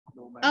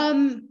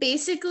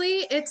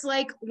Basically, it's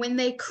like when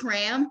they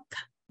cramp,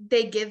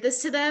 they give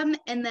this to them,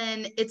 and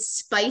then it's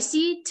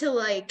spicy to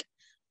like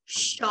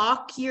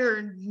shock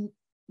your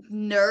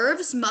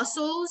nerves,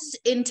 muscles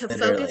into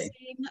Literally.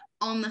 focusing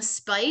on the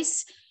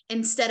spice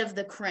instead of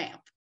the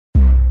cramp.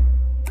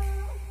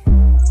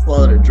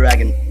 Swallowed a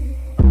dragon.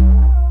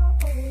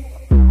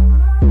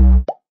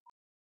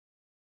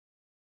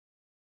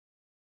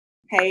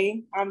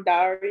 Hey, I'm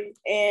Dari,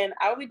 and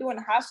I'll be doing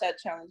the HOTSHOT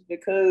challenge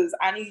because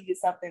I need to get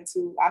something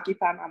to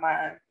occupy my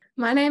mind.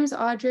 My name's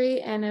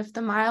Audrey, and if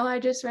the mile I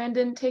just ran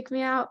didn't take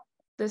me out,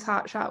 this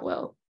HOTSHOT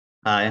will.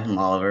 Hi, I'm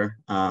Oliver,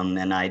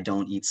 and I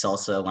don't eat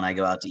salsa when I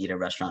go out to eat at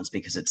restaurants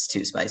because it's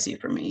too spicy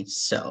for me.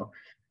 So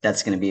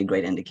that's going to be a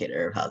great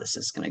indicator of how this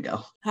is going to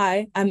go.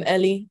 Hi, I'm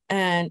Ellie,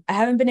 and I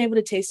haven't been able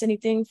to taste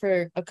anything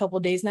for a couple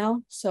days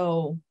now.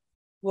 So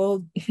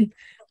we'll see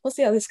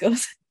how this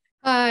goes.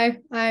 Hi,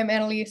 I'm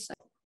Annalise.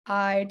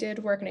 I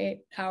did work an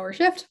 8-hour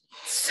shift.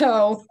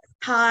 So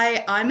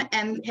hi, I'm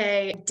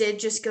MK. Did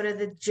just go to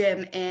the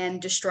gym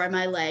and destroy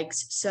my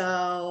legs.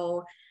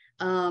 So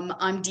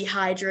I'm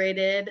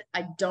dehydrated.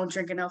 I don't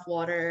drink enough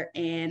water,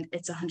 and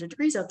it's 100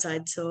 degrees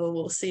outside. So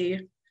we'll see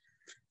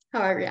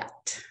how I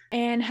react.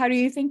 And how do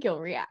you think you'll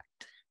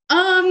react?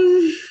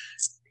 I'll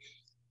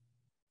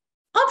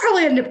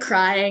probably end up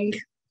crying.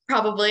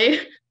 Probably.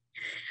 I'm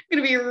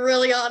gonna be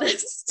really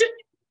honest.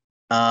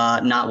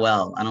 Not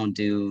well. I don't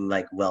do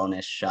like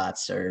wellness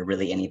shots or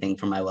really anything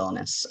for my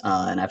wellness.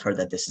 And I've heard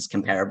that this is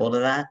comparable to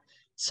that.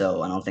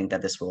 So I don't think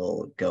that this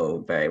will go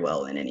very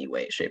well in any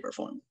way, shape, or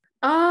form.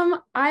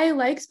 I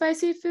like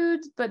spicy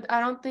foods, but I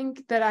don't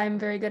think that I'm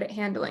very good at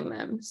handling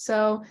them.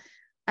 So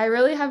I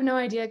really have no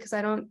idea because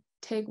I don't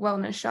take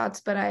wellness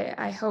shots, but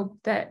I hope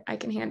that I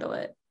can handle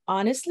it.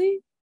 Honestly,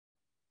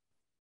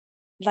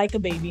 like a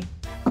baby.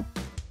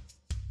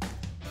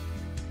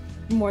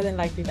 More than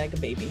likely like a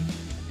baby.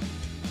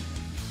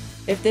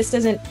 If this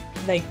doesn't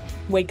like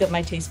wake up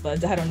my taste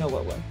buds, I don't know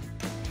what will.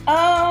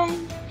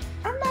 I'm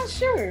not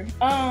sure.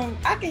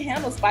 I can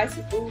handle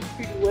spicy food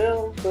pretty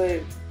well, but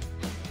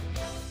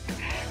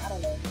I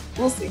don't know.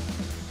 We'll see.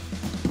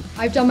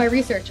 I've done my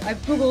research.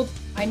 I've Googled.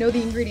 I know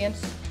the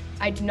ingredients.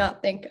 I do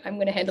not think I'm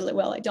going to handle it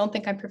well. I don't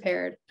think I'm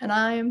prepared, and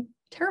I'm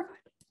terrified.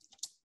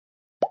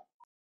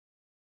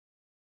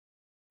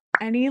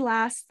 Any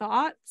last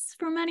thoughts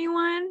from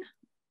anyone?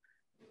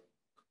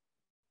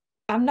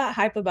 I'm not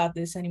hype about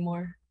this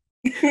anymore.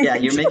 Yeah,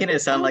 you're making it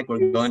sound like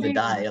we're going to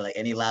die. Like,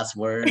 any last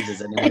words?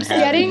 Does anyone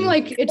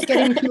It's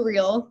getting too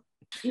real.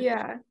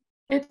 Yeah,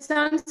 it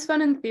sounds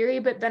fun in theory,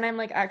 but then I'm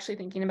like actually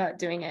thinking about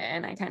doing it,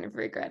 and I kind of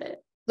regret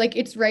it. Like,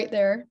 it's right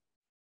there.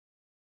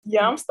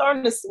 Yeah, I'm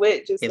starting to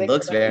sweat. It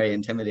looks very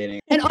intimidating.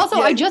 And also,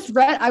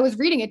 yeah. I was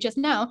reading it just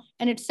now,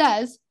 and it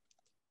says,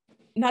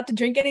 not to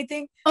drink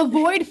anything.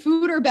 Avoid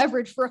food or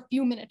beverage for a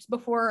few minutes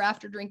before or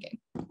after drinking.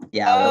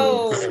 Yeah.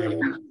 I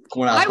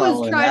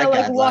was trying to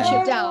like wash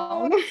it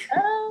down.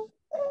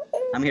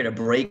 I'm here to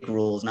break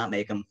rules, not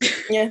make them.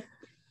 Yeah.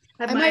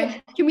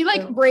 Can we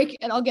like break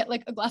and I'll get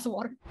like a glass of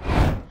water?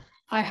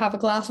 I have a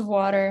glass of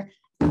water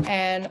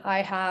and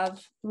I have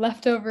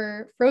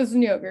leftover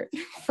frozen yogurt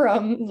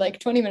from like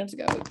 20 minutes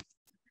ago.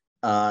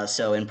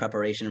 So in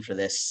preparation for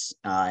this,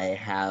 I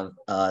have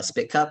a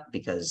spit cup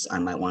because I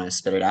might want to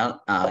spit it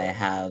out. I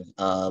have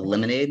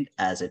lemonade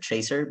as a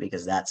chaser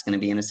because that's going to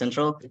be an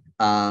essential.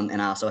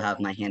 And I also have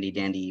my handy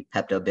dandy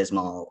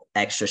Pepto-Bismol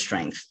extra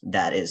strength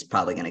that is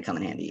probably going to come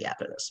in handy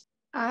after this.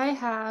 I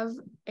have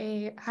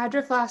a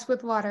Hydro Flask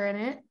with water in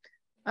it.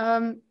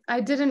 I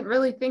didn't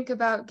really think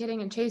about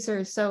getting a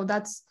chaser, so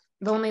that's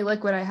the only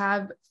liquid I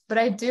have. But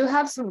I do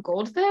have some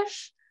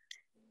goldfish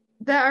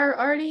that are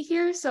already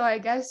here, so I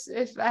guess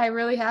if I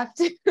really have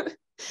to,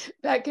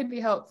 that could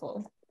be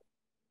helpful.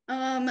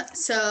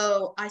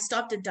 So I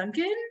stopped at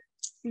Dunkin',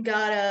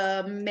 got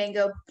a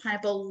mango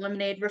pineapple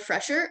lemonade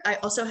refresher. I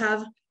also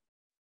have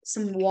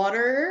some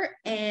water,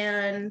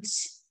 and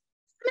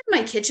I'm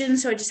in my kitchen,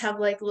 so I just have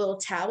like a little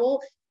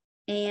towel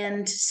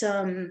and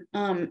some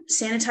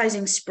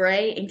sanitizing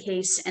spray in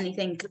case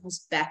anything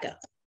comes back up.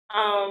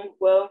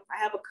 Well, I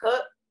have a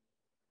cup.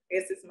 I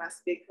guess it's my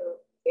spit cup.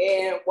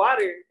 And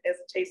water as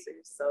a chaser.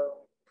 So,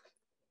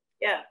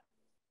 yeah.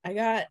 I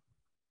got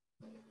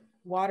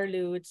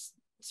Waterloo. It's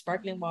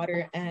sparkling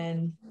water.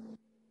 And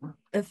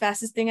the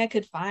fastest thing I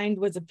could find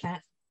was a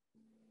plant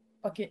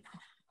bucket.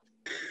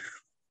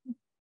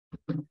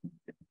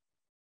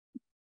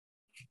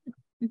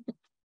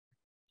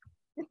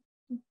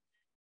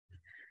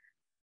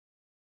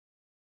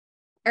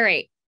 All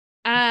right.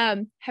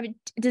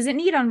 Does it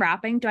need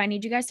unwrapping? Do I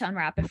need you guys to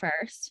unwrap it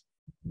first?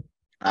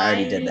 I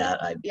already did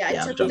that. I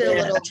took the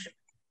little.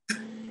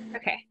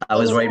 Okay. I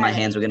was worried my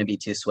hands were going to be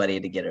too sweaty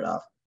to get it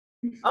off.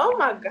 Oh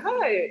my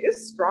God,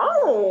 it's strong.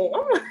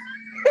 Oh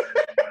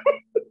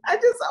I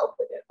just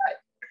opened it.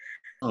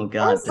 Oh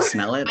God, to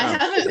smell it? I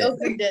haven't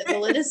opened it. The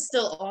lid is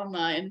still on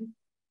mine.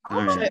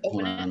 All right, Should I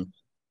open it?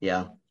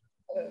 Yeah.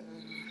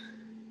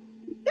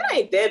 It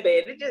ain't that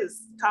bad. It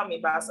just caught me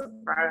by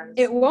surprise.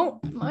 It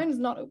won't. Mine's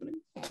not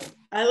opening.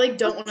 I like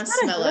don't want to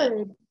smell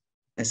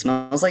it. It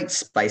smells like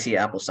spicy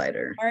apple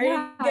cider. Are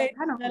Yeah, you I guys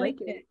kind of smelling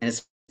like it. And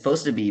it's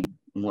supposed to be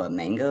what,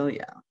 mango?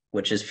 Yeah.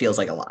 Which just feels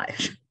like a lie.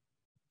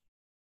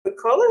 The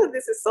color of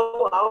this is so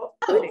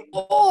off-putting.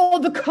 Oh,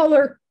 the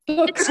color.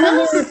 The It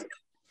color. smells.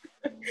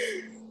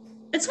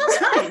 It smells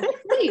fine.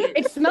 Wait.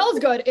 It smells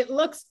good. It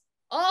looks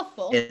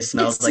awful. It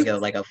smells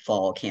like a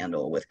fall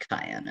candle with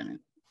cayenne in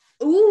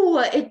it. Ooh,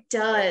 it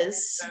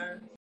does.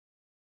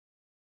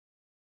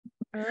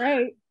 All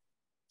right.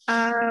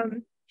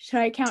 Should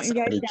I count you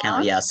guys Somebody down?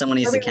 count. Yeah, someone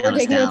needs to We're count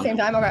us taking it at the down. same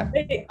time.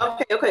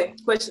 Okay. Okay.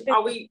 Question: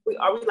 Are we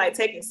like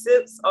taking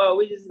sips, or are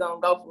we just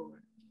gonna go for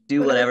it?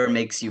 Do whatever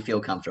makes you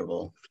feel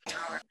comfortable.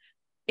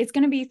 It's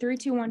gonna be 3,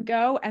 2, 1,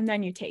 go, and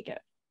then you take it.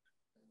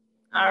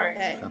 All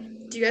right. Okay.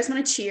 Do you guys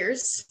want to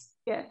cheers?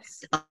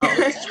 Yes.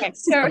 Okay.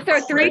 So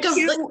 3,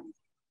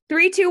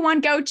 2,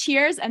 1, go.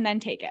 Cheers, and then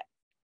take it.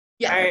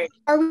 Yeah. All right.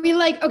 Are we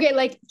like, okay,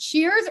 like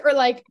cheers or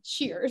like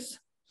cheers?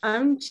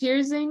 I'm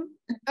cheersing.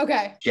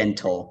 Okay.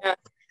 Gentle.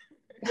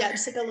 Yeah,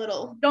 just like a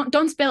little.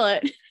 Don't spill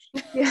it.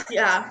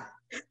 Yeah.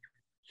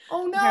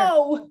 Oh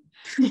no.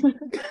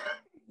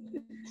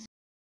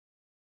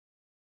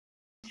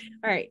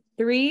 All right.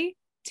 3,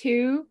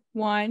 2,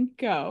 1,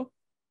 go.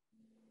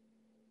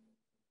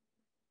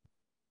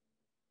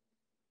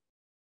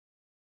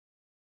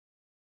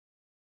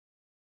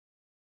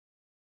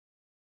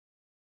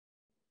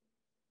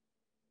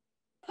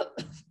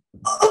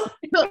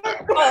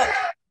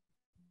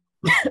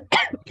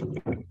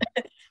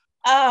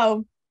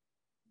 Oh.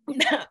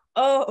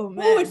 Oh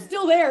man. Oh, it's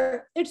still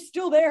there. It's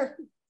still there.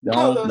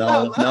 No,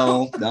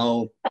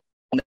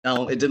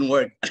 it didn't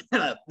work.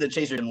 The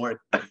chaser didn't work.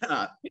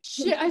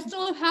 Shit, I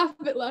still have half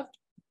of it left.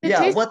 It Yeah,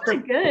 tastes what the-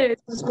 pretty good.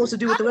 What's supposed to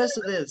do with the rest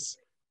of this?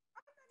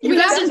 You We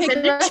guys have to didn't take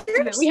the finish rest of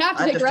it. yours? We have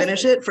to I have take to the rest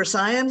finish of it for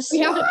science? We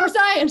have to for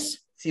science.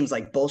 Seems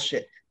like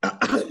bullshit.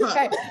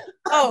 Okay.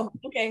 Oh,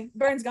 okay.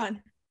 Burn's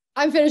gone.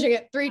 I'm finishing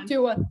it. 3,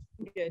 2, 1.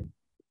 Good.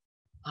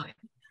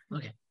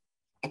 Okay.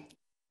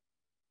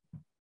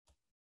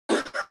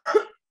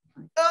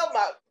 Oh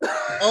my.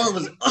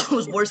 Oh, it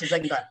was worse the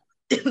second time.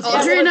 It was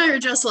Audrey and I are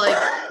just like,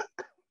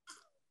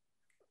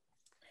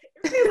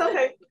 It's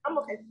okay. I'm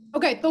okay.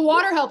 Okay, the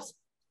water helps.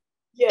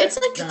 Yeah. it's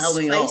like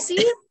Dialing up.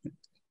 spicy,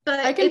 but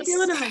I can it's,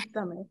 feel it in my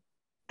stomach.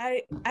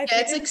 I it's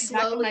feel like it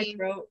back in my slowly-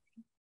 throat.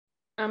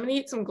 I'm gonna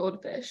eat some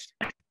goldfish.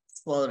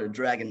 Swallowed a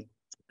dragon.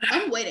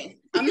 I'm waiting.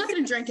 I'm not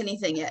gonna drink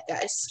anything yet,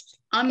 guys.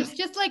 It's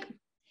just like,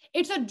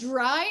 it's a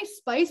dry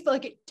spice, but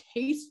like it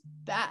tastes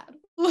bad.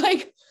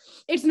 Like,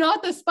 it's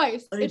not the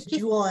spice. What It's did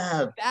just you all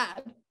have?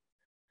 bad.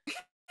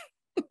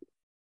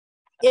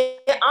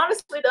 It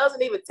honestly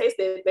doesn't even taste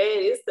that bad.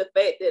 It's the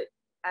fact that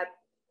I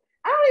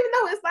don't even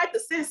know. It's like the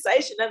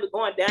sensation of it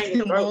going down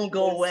your It throat. won't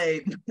go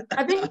away.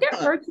 I think it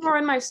hurts more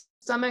in my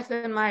stomach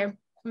than my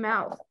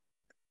mouth.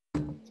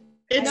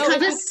 It's No, kind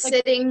of it's like-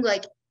 sitting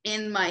like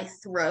in my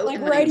throat, Like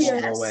and my right It here.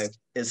 won't chest. go away.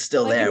 It's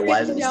still Like, there. it's Why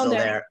is it down still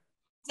there. there?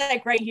 It's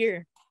like right here.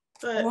 It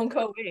But won't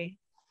go away.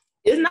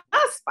 it's not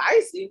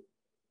spicy.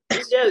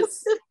 It's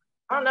just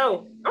I don't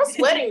know. I'm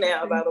sweating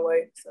now, by the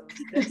way. So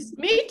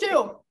Me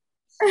too.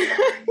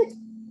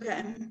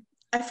 Okay.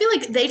 I feel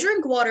like they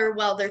drink water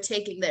while they're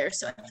taking theirs,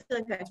 so I feel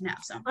like I can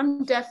have some.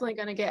 I'm definitely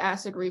gonna get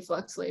acid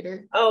reflux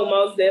later. oh,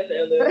 most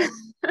definitely.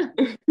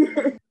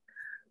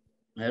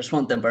 I just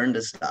want the burn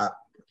to stop.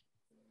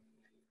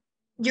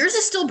 Yours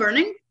is still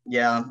burning?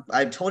 Yeah,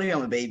 I told you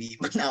I'm a baby,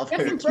 but now it Get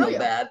some hurts real froyo.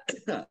 bad.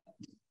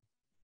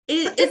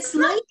 It's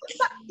like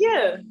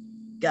Yeah.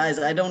 Guys,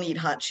 I don't eat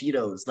hot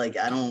Cheetos. Like,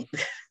 I don't,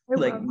 I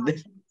like, love hot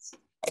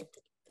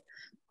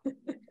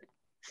Cheetos.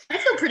 I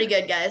feel pretty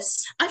good,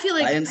 guys. I feel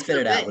like I didn't spit feel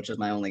it out, good. which is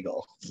my only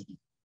goal.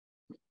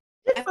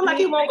 I feel like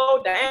it won't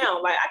go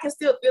down. Like I can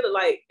still feel it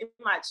like in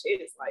my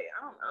chest. Like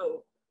I don't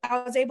know.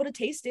 I was able to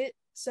taste it,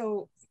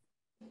 so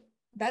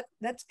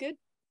that's good.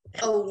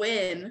 A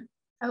win.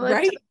 I like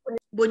Right?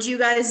 Would you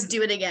guys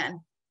do it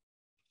again?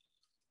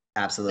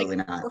 Absolutely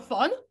not. For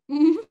fun?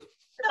 No,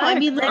 I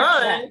mean like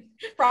Fun.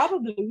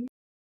 Probably.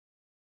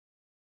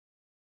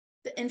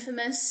 the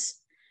infamous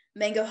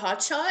mango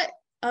HOTSHOT.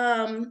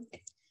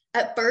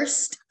 At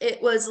first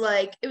it was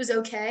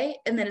okay,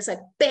 and then it's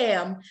like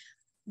bam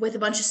with a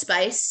bunch of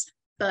spice,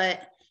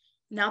 but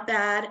not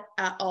bad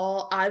at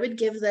all. I would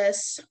give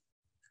this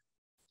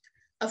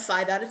a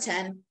 5 out of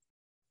 10.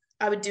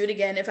 I would do it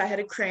again if I had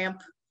a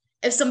cramp.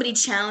 If somebody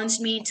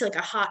challenged me to like a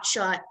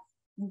HOTSHOT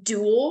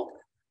duel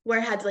where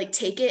I had to like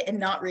take it and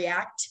not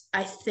react,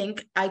 I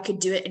think I could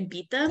do it and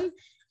beat them.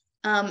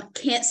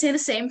 Can't say the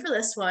same for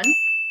this one.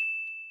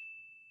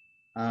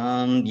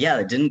 Yeah,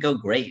 it didn't go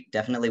great.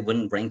 Definitely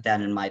wouldn't rank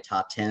that in my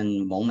top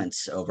 10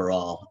 moments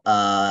overall.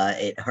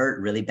 It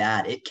hurt really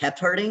bad. It kept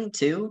hurting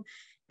too.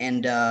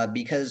 And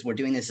because we're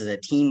doing this as a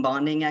team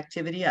bonding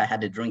activity, I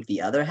had to drink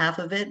the other half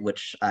of it,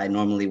 which I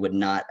normally would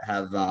not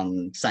have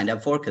signed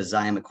up for because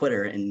I am a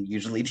quitter in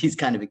usually these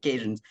kind of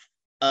occasions.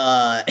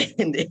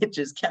 And it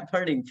just kept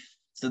hurting.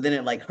 So then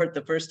it like hurt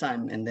the first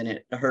time and then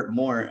it hurt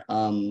more.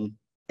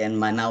 And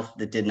my mouth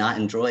that did not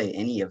enjoy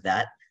any of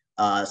that.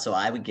 So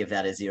I would give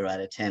that a 0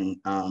 out of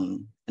 10.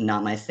 And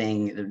not my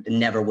thing. It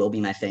never will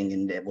be my thing,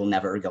 and it will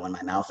never go in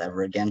my mouth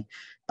ever again.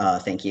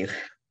 Thank you.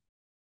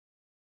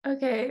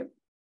 Okay.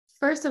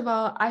 First of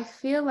all, I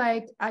feel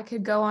like I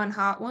could go on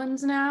hot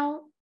ones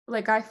now.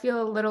 Like I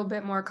feel a little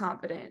bit more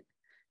confident.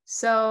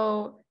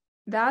 So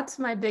that's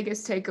my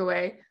biggest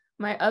takeaway.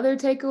 My other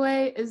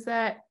takeaway is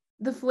that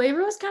the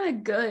flavor was kind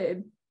of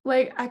good.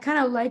 Like I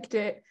kind of liked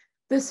it.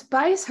 The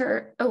spice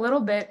hurt a little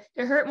bit.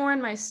 It hurt more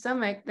in my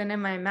stomach than in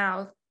my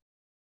mouth.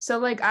 So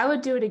like I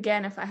would do it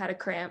again if I had a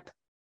cramp.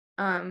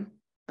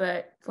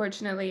 But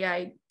fortunately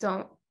I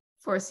don't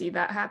foresee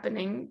that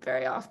happening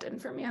very often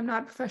for me. I'm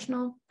not a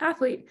professional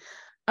athlete.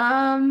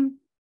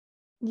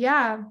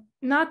 Yeah,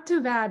 not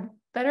too bad.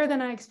 Better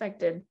than I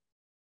expected.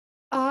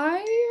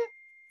 I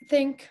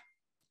think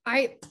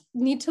I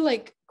need to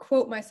like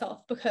quote myself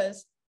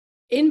because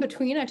in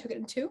between I took it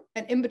in 2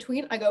 and in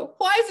between I go,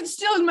 why is it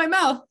still in my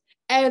mouth?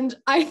 And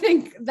I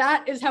think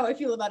that is how I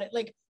feel about it.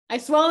 Like I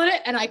swallowed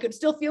it and I could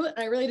still feel it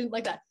and I really didn't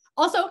like that.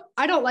 Also,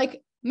 I don't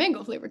like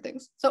mango flavored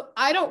things. So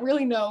I don't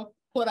really know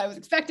what I was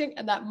expecting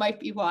and that might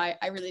be why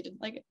I really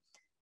didn't like it.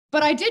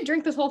 But I did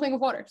drink this whole thing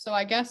of water. So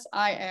I guess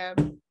I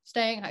am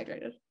staying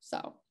hydrated.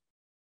 So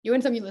you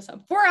win some, you lose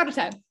some. 4 out of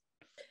 10.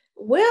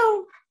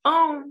 Well,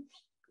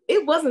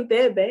 it wasn't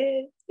that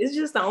bad. It's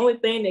just the only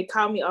thing that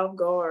caught me off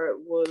guard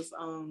was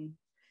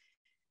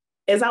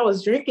as I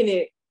was drinking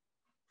it,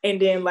 and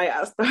then like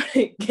I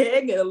started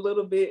gagging a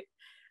little bit,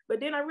 but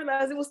then I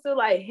realized it was still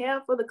like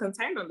half of the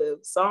container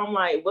left. So I'm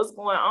like, what's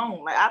going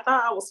on? Like I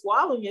thought I was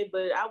swallowing it,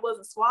 but I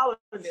wasn't swallowing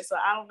it. So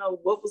I don't know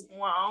what was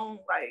going on,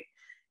 like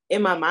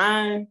in my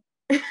mind.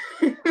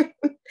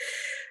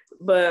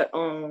 But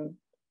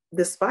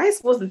the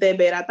spice wasn't that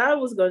bad. I thought it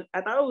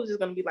was just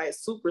gonna be like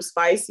super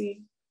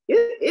spicy.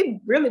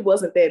 It really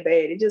wasn't that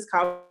bad. It just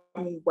caught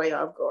me way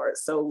off guard.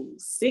 So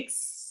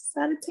 6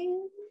 out of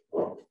 10,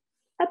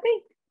 I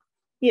think.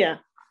 Yeah,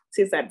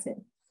 6 out of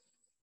 10.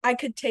 I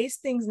could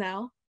taste things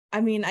now.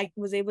 I mean, I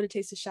was able to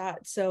taste the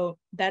shot, so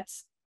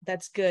that's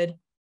good.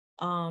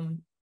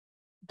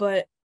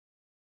 But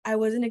I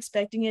wasn't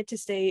expecting it to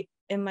stay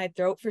in my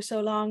throat for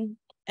so long,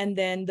 and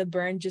then the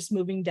burn just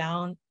moving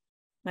down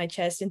my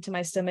chest into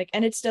my stomach,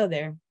 and it's still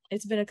there.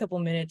 It's been a couple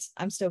minutes.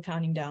 I'm still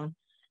counting down.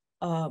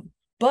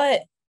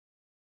 But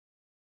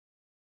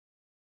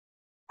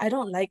I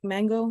don't like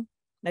mango,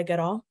 like at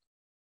all,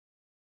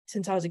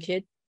 since I was a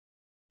kid.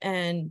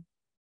 And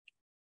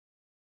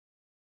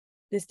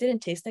this didn't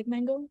taste like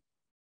mango.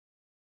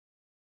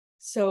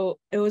 So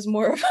it was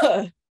more of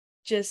a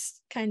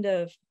just kind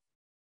of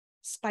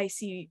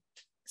spicy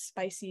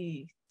spice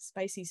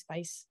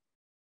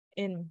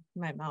in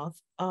my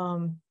mouth.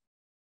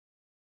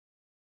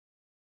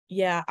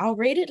 Yeah, I'll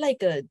rate it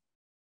like a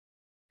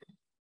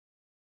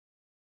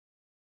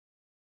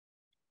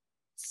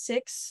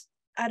 6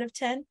 out of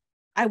 10.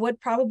 I would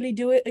probably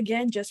do it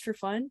again just for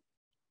fun.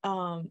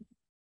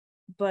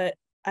 But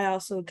I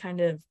also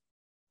kind of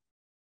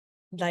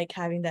like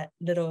having that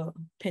little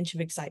pinch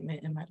of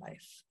excitement in my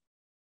life.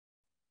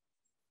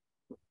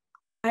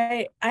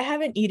 I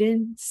haven't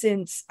eaten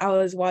since I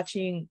was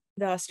watching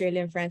the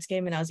Australia-France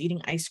game and I was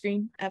eating ice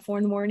cream at 4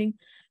 a.m.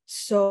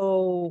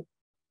 So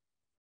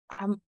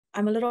I'm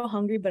a little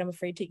hungry, but I'm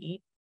afraid to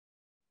eat.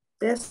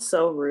 That's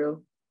so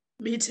real.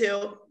 Me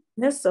too.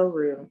 That's so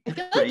real. I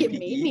feel like it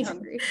made me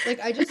hungry. Like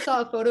I just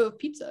saw a photo of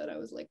pizza and I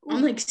was like, ooh.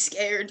 I'm like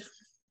scared.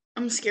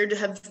 I'm scared to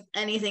have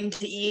anything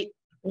to eat.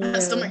 My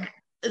stomach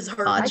is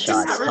hurt.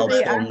 HOTSHOT, helpful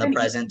in the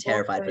present,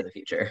 terrified for the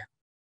future.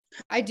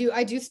 I do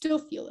still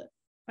feel it.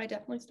 I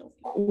definitely still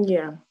feel it.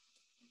 Yeah.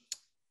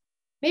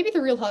 Maybe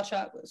the real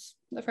HOTSHOT was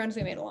the friends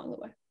we made along the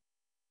way.